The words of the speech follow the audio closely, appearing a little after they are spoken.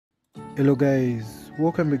Hello guys,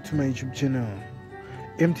 welcome back to my YouTube channel.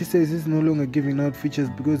 Emtee says he's no longer giving out features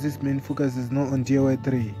because his main focus is now on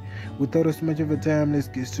DIY3. Without as much of a time, let's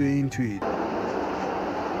get straight into it.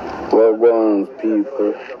 Well done,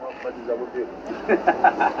 people.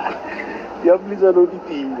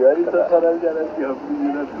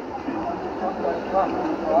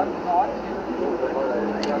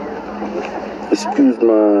 Excuse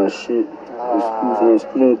my shit. Excuse me,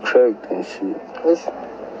 screen cracked and shit.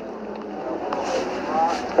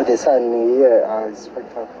 But the sun here, I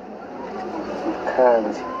expect that.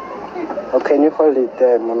 Can't. Oh, can you hold it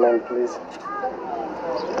there, moment, please?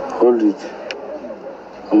 Hold it.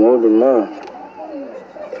 I'm holding now.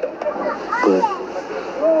 But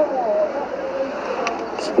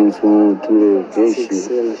since we want to do the gay shit.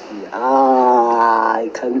 Selfie. I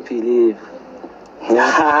can't believe.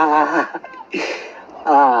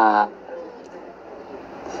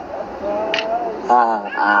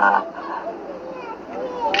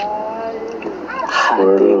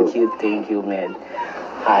 Thank you, man.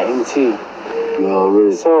 Hi, Emtee. You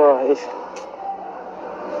already. So,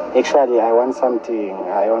 actually, I want something.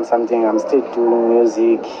 I'm still doing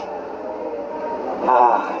music.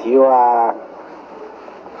 You are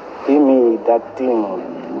give me that thing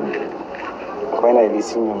when I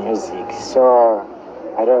listen to music. So,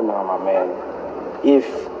 I don't know, my man. If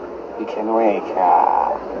you can work,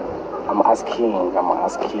 I'm asking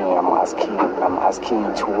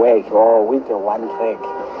to work or with the one track.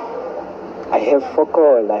 I have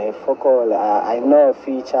focal. I know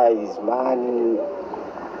feature is money.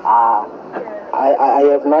 I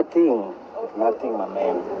have nothing, my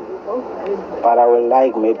man. But I would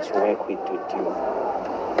like maybe to work with you.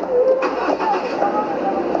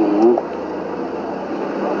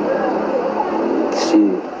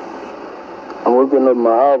 See, I'm working on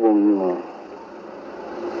my album, you know.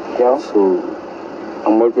 Yeah. So,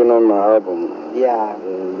 I'm working on my album. Yeah.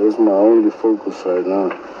 That's my only focus right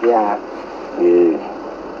now. Yeah. Yeah.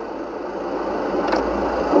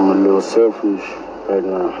 I'm a little selfish right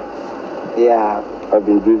now. Yeah. I've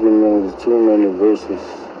been giving niggas too many verses.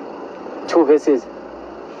 2 verses.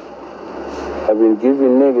 I've been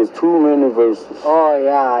giving niggas too many verses. Oh,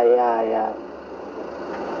 yeah.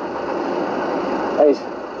 Hey.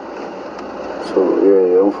 So,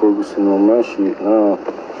 yeah, I'm focusing on my shit now,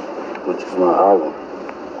 which is my album.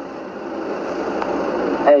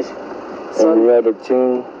 Hey. So, and we had a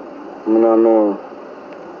team, I mean, I know.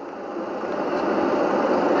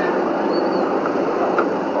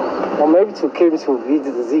 Or maybe to come to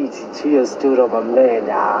visit to your studio, my man.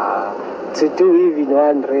 To do even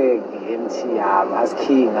one reg, Emtee, I'm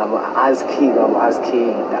asking,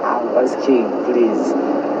 please.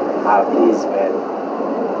 Please, man.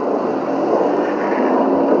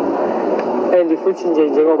 And futhi nje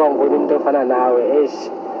njengoba ngibona umuntu ofana nawe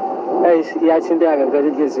iyathinteka ngempela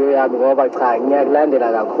inhliziyo yami ngoba cha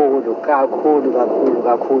ngiyakulandela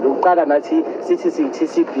kakhulu uqala nathi sithi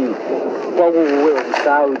siyi-TCB kwakuwuwe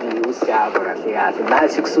umsawudi usiyabo kahle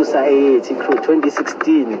nathi kususa eyethi crew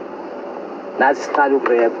 2016 nathi siqala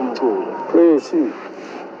ukurap umculo. Play shit.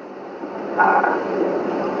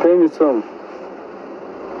 Play me song.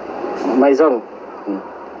 My song?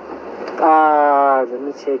 Let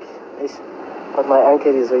me check. But my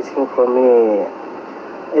uncle is waiting for me.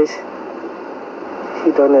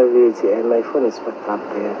 He don't have it and my phone is backed up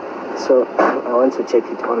there. So I want to check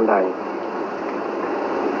it online.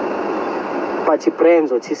 But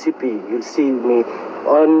brands or TCP, you'll see me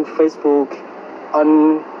on Facebook,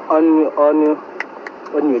 on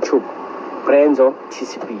YouTube. Brands or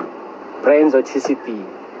TCP.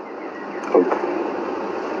 Okay.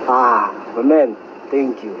 My man,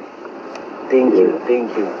 thank you.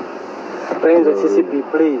 Brands or TCP,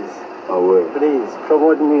 please. I will. Please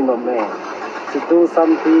promote me, my man. To do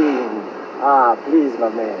something. Please, my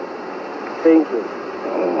man. Thank you.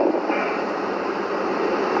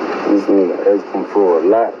 This nigga asking for a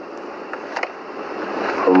lot.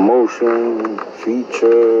 Promotion,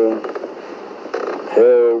 feature,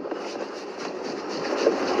 help.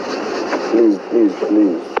 Please.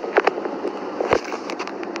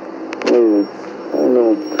 Nigga, I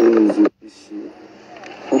know please with this shit.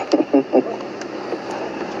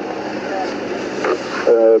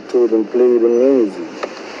 I told him play the music.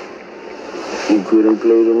 He couldn't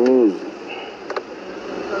play the music.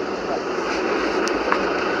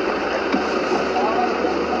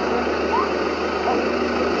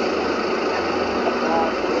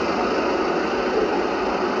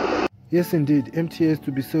 Yes indeed, Emtee has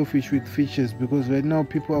to be selfish with features because right now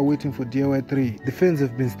people are waiting for DIY 3. The fans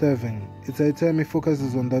have been starving. It's high time he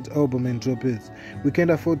focuses on that album and drop it. We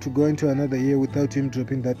can't afford to go into another year without him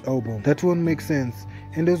dropping that album. That won't make sense.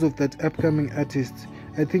 And those of that upcoming artist,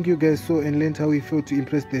 I think you guys saw and learned how he failed to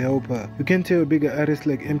impress the helper. You can't tell a bigger artist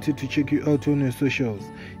like Emtee to check you out on your socials.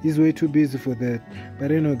 He's way too busy for that.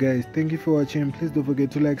 But anyway guys, thank you for watching. Please don't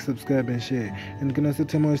forget to like, subscribe and share. And you can also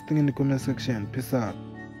tell me what you think in the comment section. Peace out.